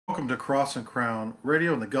Welcome to Cross and Crown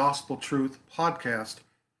Radio and the Gospel Truth Podcast.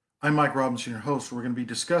 I'm Mike Robinson, your host. We're going to be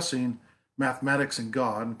discussing mathematics and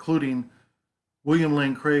God, including William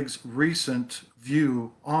Lane Craig's recent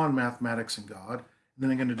view on mathematics and God. And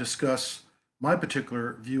then I'm going to discuss my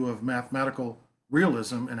particular view of mathematical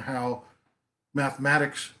realism and how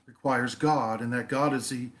mathematics requires God, and that God is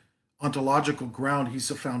the ontological ground. He's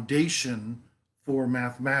the foundation for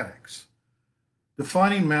mathematics.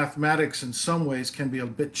 Defining mathematics in some ways can be a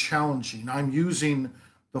bit challenging. I'm using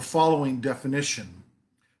the following definition.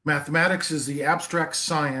 Mathematics is the abstract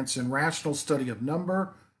science and rational study of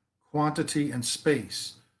number, quantity, and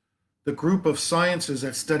space. The group of sciences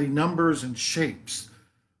that study numbers and shapes.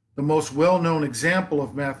 The most well-known example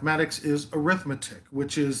of mathematics is arithmetic,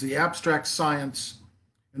 which is the abstract science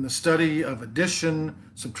in the study of addition,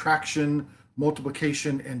 subtraction,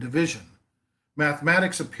 multiplication, and division.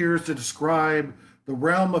 Mathematics appears to describe the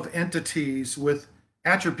realm of entities with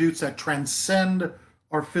attributes that transcend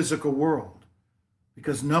our physical world.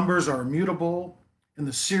 Because numbers are immutable, and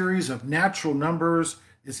the series of natural numbers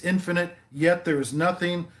is infinite, yet there is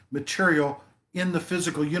nothing material in the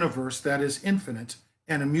physical universe that is infinite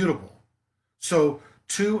and immutable. So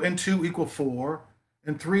 2 and 2 equal 4,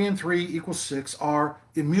 and 3 and 3 equal 6 are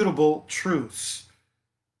immutable truths.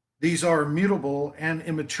 These are immutable and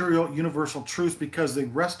immaterial universal truths because they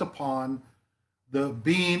rest upon the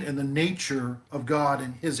being and the nature of God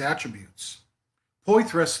and his attributes.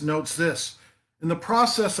 Poitras notes this: in the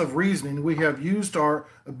process of reasoning, we have used our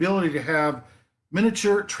ability to have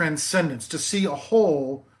miniature transcendence, to see a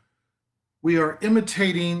whole. We are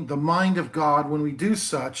imitating the mind of God. When we do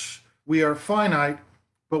such, we are finite,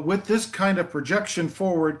 but with this kind of projection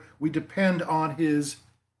forward, we depend on his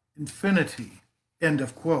infinity. End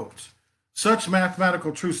of quote. Such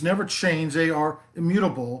mathematical truths never change. They are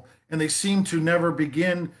immutable, and they seem to never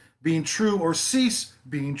begin being true or cease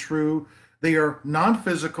being true. They are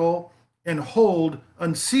non-physical and hold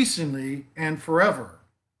unceasingly and forever.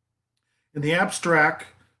 In the abstract,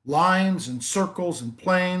 lines and circles and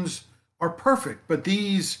planes are perfect, but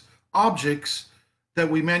these objects that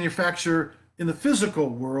we manufacture in the physical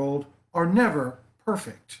world are never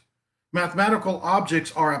perfect. Mathematical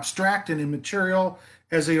objects are abstract and immaterial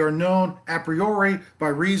as they are known a priori by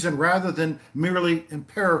reason rather than merely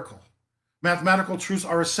empirical. Mathematical truths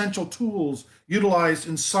are essential tools utilized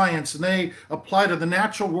in science, and they apply to the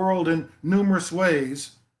natural world in numerous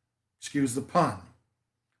ways. Excuse the pun.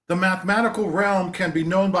 The mathematical realm can be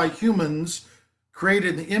known by humans created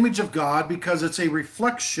in the image of God because it's a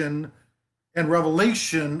reflection and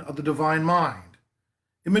revelation of the divine mind.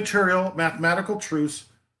 Immaterial mathematical truths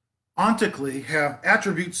ontically have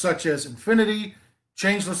attributes such as infinity,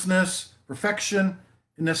 changelessness, perfection,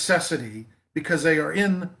 and necessity because they are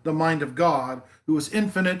in the mind of God, who is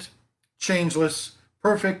infinite, changeless,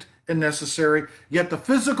 perfect, and necessary. Yet the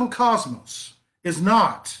physical cosmos is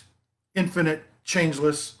not infinite,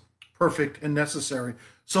 changeless, perfect, and necessary.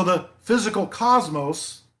 So the physical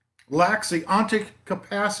cosmos lacks the ontic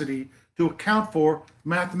capacity to account for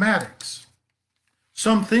mathematics.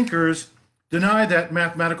 Some thinkers deny that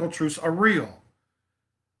mathematical truths are real,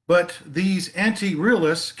 but these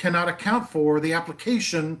anti-realists cannot account for the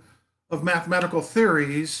application of mathematical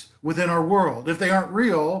theories within our world. If they aren't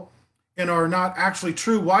real and are not actually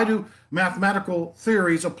true, why do mathematical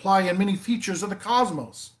theories apply in many features of the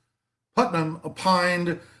cosmos? Putnam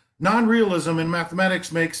opined, non-realism in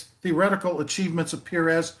mathematics makes theoretical achievements appear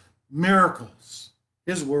as miracles.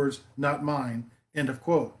 His words, not mine. End of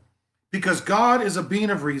quote. Because God is a being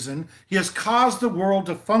of reason, he has caused the world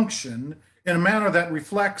to function in a manner that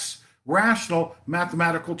reflects rational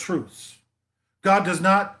mathematical truths. God does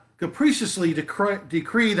not capriciously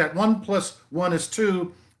decree that 1 plus 1 is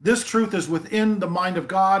 2. This truth is within the mind of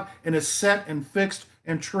God and is set and fixed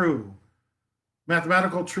and true.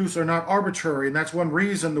 Mathematical truths are not arbitrary, and that's one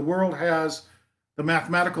reason the world has the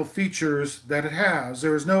mathematical features that it has.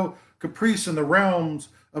 There is no caprice in the realms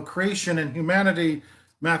of creation and humanity.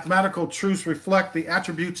 Mathematical truths reflect the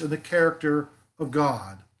attributes and the character of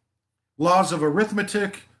God. Laws of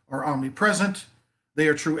arithmetic are omnipresent. They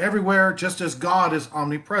are true everywhere, just as God is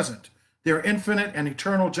omnipresent. They are infinite and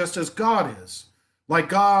eternal, just as God is. Like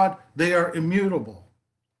God, they are immutable,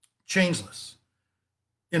 changeless.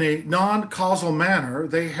 In a non-causal manner,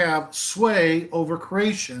 they have sway over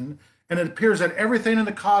creation, and it appears that everything in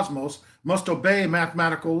the cosmos must obey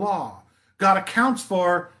mathematical law. God accounts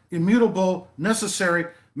for immutable, necessary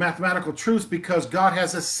mathematical truths because God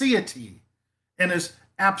has aseity and is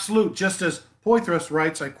absolute, just as Poitras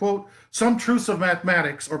writes, I quote, some truths of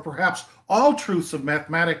mathematics, or perhaps all truths of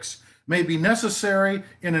mathematics, may be necessary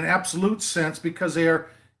in an absolute sense because they are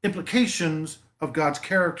implications of God's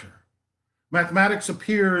character. Mathematics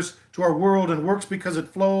appears to our world and works because it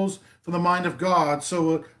flows from the mind of God,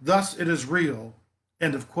 so thus it is real.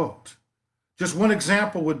 End of quote. Just one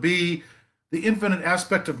example would be the infinite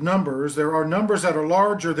aspect of numbers. There are numbers that are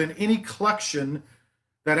larger than any collection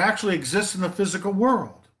that actually exists in the physical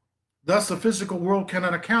world. Thus, the physical world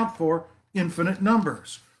cannot account for infinite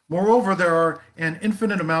numbers. Moreover, there are an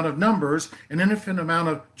infinite amount of numbers, an infinite amount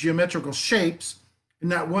of geometrical shapes, in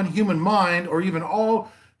that one human mind, or even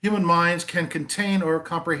all human minds, can contain or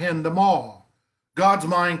comprehend them all. God's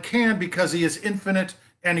mind can, because he is infinite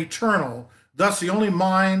and eternal. Thus, only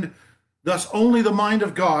the mind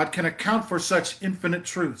of God can account for such infinite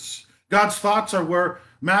truths. God's thoughts are where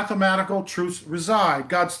mathematical truths reside.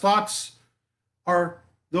 God's thoughts are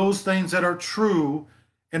those things that are true,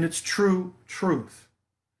 and it's true truth.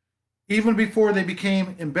 Even before they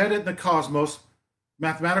became embedded in the cosmos,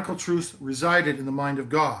 mathematical truths resided in the mind of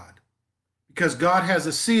God. Because God has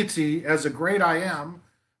a deity as a great I am,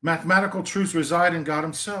 mathematical truths reside in God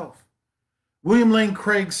himself. William Lane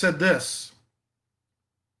Craig said this.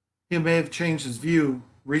 He may have changed his view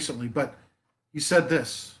recently, but he said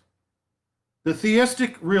this: the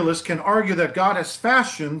theistic realist can argue that God has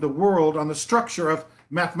fashioned the world on the structure of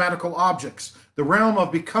mathematical objects. The realm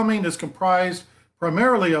of becoming is comprised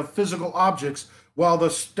primarily of physical objects, while the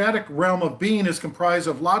static realm of being is comprised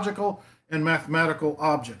of logical and mathematical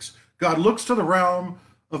objects. God looks to the realm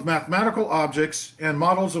of mathematical objects and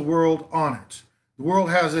models the world on it. The world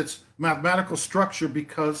has its mathematical structure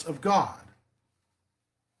because of God.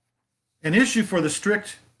 An issue for the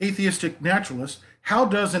strict atheistic naturalist: how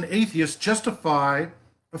does an atheist justify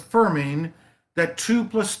affirming that 2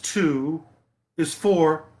 plus 2 is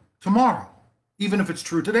 4 tomorrow, even if it's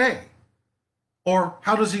true today? Or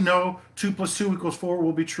how does he know 2 plus 2 equals 4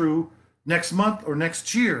 will be true next month or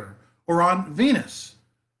next year or on Venus?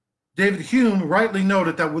 David Hume rightly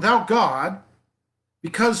noted that without God,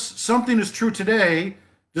 because something is true today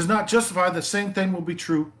does not justify the same thing will be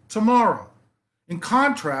true tomorrow. In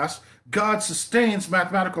contrast, God sustains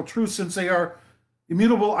mathematical truths since they are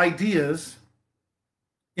immutable ideas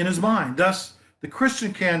in his mind. Thus, the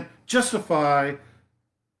Christian can justify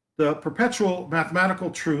the perpetual mathematical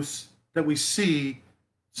truths that we see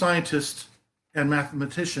scientists and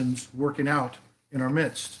mathematicians working out in our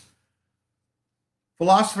midst.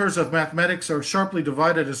 Philosophers of mathematics are sharply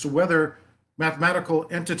divided as to whether mathematical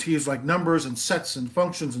entities like numbers and sets and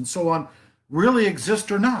functions and so on really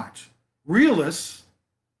exist or not. Realists,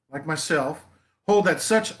 like myself, hold that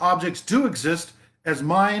such objects do exist as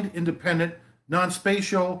mind-independent,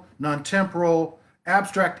 non-spatial, non-temporal,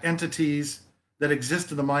 abstract entities that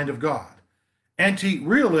exist in the mind of God.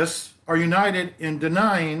 Anti-realists are united in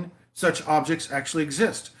denying such objects actually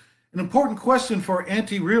exist. An important question for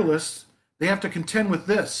anti-realists: they have to contend with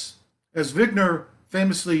this, as Wigner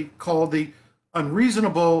famously called the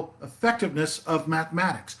unreasonable effectiveness of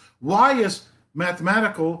mathematics. Why is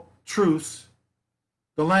mathematical truths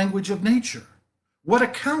the language of nature? What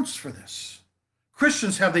accounts for this?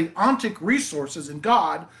 Christians have the ontic resources in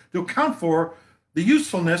God to account for the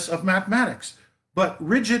usefulness of mathematics, but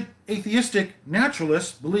rigid atheistic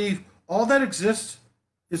naturalists believe all that exists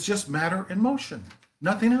is just matter in motion,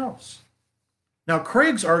 nothing else. Now,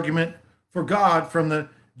 Craig's argument for God from the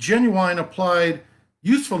genuine applied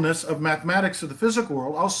usefulness of mathematics to the physical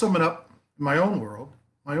world, I'll sum it up in my own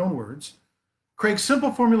words. Craig's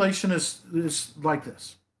simple formulation is like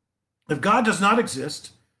this: if God does not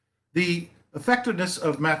exist, the effectiveness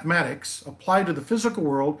of mathematics applied to the physical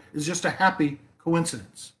world is just a happy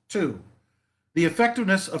coincidence. 2, the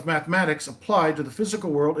effectiveness of mathematics applied to the physical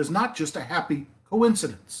world is not just a happy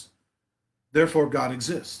coincidence. Therefore, God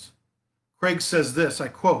exists. Craig says this, I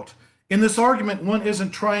quote, "In this argument, one isn't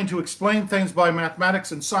trying to explain things by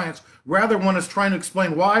mathematics and science. Rather, one is trying to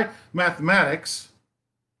explain why mathematics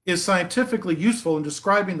is scientifically useful in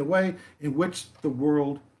describing the way in which the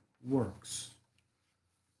world works."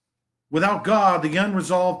 Without God, the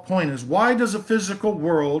unresolved point is, why does the physical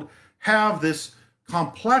world have this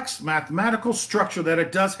complex mathematical structure that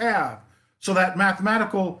it does have, so that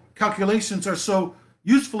mathematical calculations are so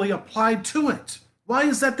usefully applied to it? Why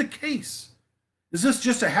is that the case? Is this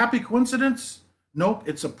just a happy coincidence? Nope,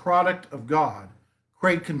 it's a product of God.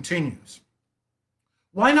 Craig continues.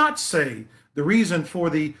 Why not say the reason for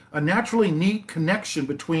the unnaturally neat connection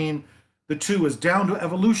between the two is down to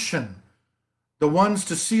evolution? The ones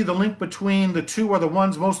to see the link between the two are the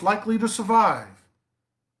ones most likely to survive.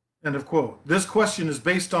 End of quote. This question is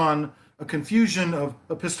based on a confusion of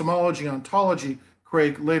epistemology and ontology,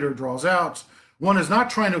 Craig later draws out. One is not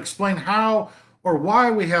trying to explain how or why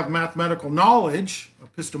we have mathematical knowledge,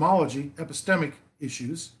 epistemology, epistemic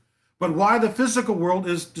issues, but why the physical world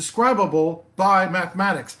is describable by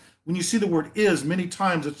mathematics. When you see the word is many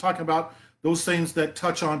times, it's talking about those things that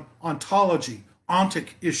touch on ontology, ontic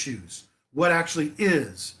issues, what actually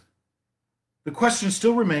is. The question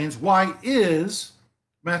still remains, why is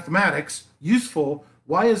mathematics useful?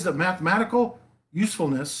 Why is the mathematical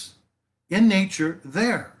usefulness in nature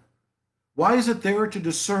there? Why is it there to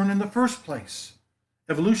discern in the first place?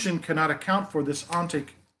 Evolution cannot account for this ontic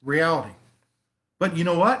reality. But you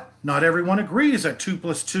know what? Not everyone agrees that 2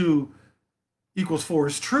 plus 2 equals 4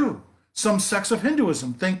 is true. Some sects of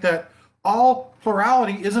Hinduism think that all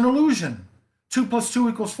plurality is an illusion. 2 plus 2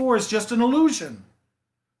 equals 4 is just an illusion.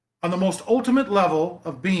 On the most ultimate level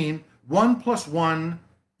of being, 1 plus 1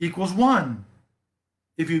 equals 1.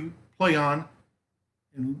 If you play on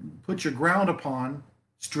and put your ground upon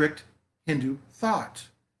strict Hindu thought.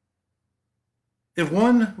 If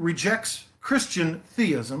one rejects Christian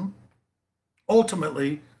theism,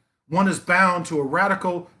 ultimately, one is bound to a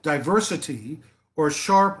radical diversity or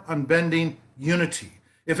sharp, unbending unity.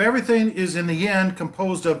 If everything is in the end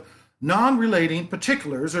composed of non-relating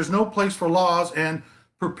particulars, there's no place for laws and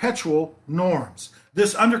perpetual norms.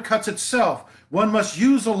 This undercuts itself. One must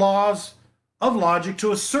use the laws of logic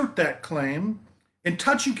to assert that claim. In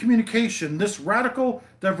touching communication, this radical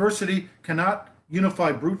diversity cannot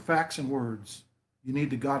unify brute facts and words. You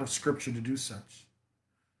need the God of Scripture to do such.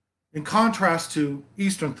 In contrast to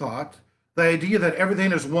Eastern thought, the idea that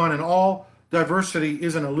everything is one and all diversity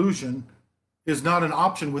is an illusion is not an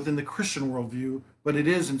option within the Christian worldview, but it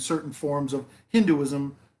is in certain forms of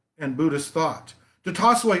Hinduism and Buddhist thought. To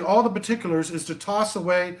toss away all the particulars is to toss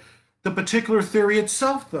away the particular theory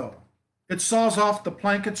itself, though. It saws off the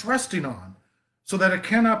plank it's resting on, so that it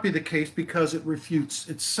cannot be the case because it refutes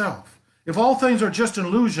itself. If all things are just an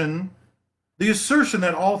illusion, the assertion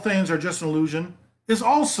that all things are just an illusion is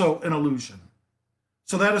also an illusion.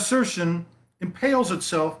 So that assertion impales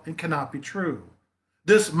itself and cannot be true.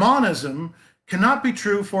 This monism cannot be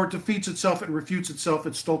true, for it defeats itself, it refutes itself,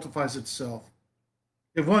 it stultifies itself.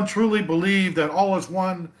 If one truly believed that all is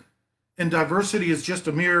one and diversity is just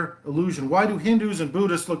a mere illusion, why do Hindus and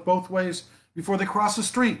Buddhists look both ways before they cross the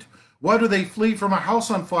street? Why do they flee from a house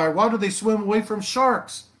on fire? Why do they swim away from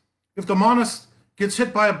sharks? If the monist gets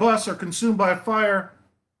hit by a bus or consumed by a fire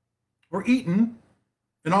or eaten,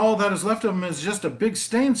 and all that is left of him is just a big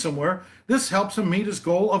stain somewhere, this helps him meet his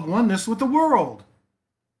goal of oneness with the world.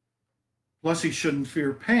 Plus, he shouldn't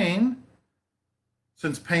fear pain,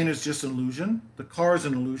 since pain is just an illusion. The car is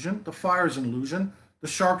an illusion. The fire is an illusion. The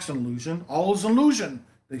shark's an illusion. All is an illusion,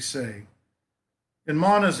 they say. In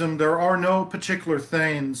monism, there are no particular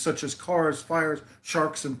things such as cars, fires,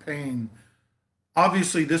 sharks, and pain.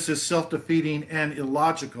 Obviously, this is self-defeating and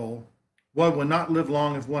illogical. One would not live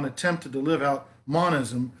long if one attempted to live out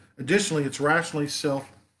monism. Additionally, it's rationally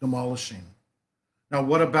self-demolishing. Now,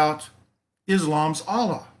 what about Islam's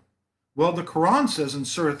Allah? Well, the Quran says in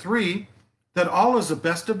Surah 3 that Allah is the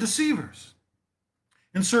best of deceivers.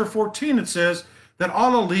 In Surah 14, it says that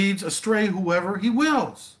Allah leads astray whoever he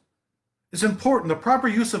wills. It's important. The proper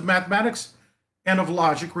use of mathematics and of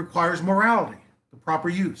logic requires morality, the proper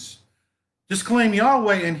use. Just claim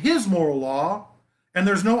Yahweh and his moral law, and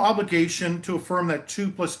there's no obligation to affirm that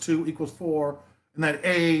 2 plus 2 equals 4, and that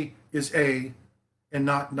A is A and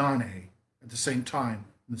not non-A at the same time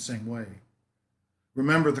in the same way.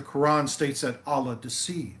 Remember, the Quran states that Allah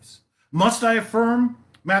deceives. Must I affirm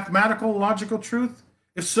mathematical and logical truth?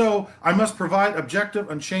 If so, I must provide objective,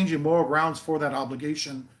 unchanging moral grounds for that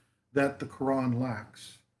obligation that the Quran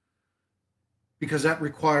lacks. Because that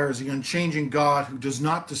requires the unchanging God who does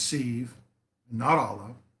not deceive, not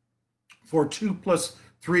Allah, for 2 plus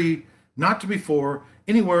 3 not to be 4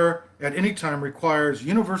 anywhere at any time requires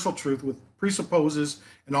universal truth, which presupposes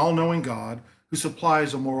an all-knowing God who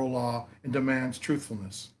supplies a moral law and demands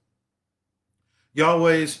truthfulness.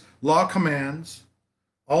 Yahweh's law commands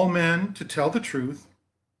all men to tell the truth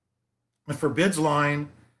and forbids lying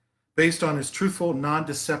based on his truthful,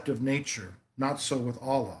 non-deceptive nature. Not so with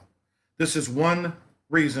Allah. This is one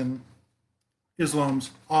reason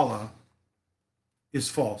Islam's Allah is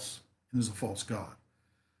false and is a false God.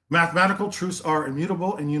 Mathematical truths are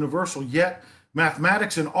immutable and universal, yet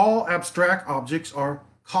mathematics and all abstract objects are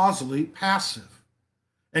causally passive.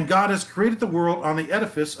 And God has created the world on the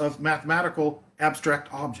edifice of mathematical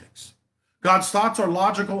abstract objects. God's thoughts are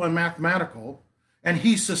logical and mathematical, and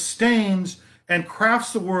he sustains and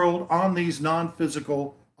crafts the world on these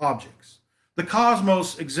non-physical objects. The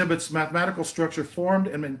cosmos exhibits mathematical structure formed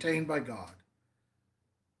and maintained by God.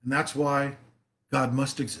 And that's why God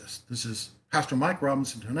must exist. This is Pastor Mike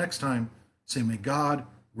Robinson. Until next time, say, may God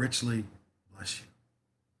richly bless you.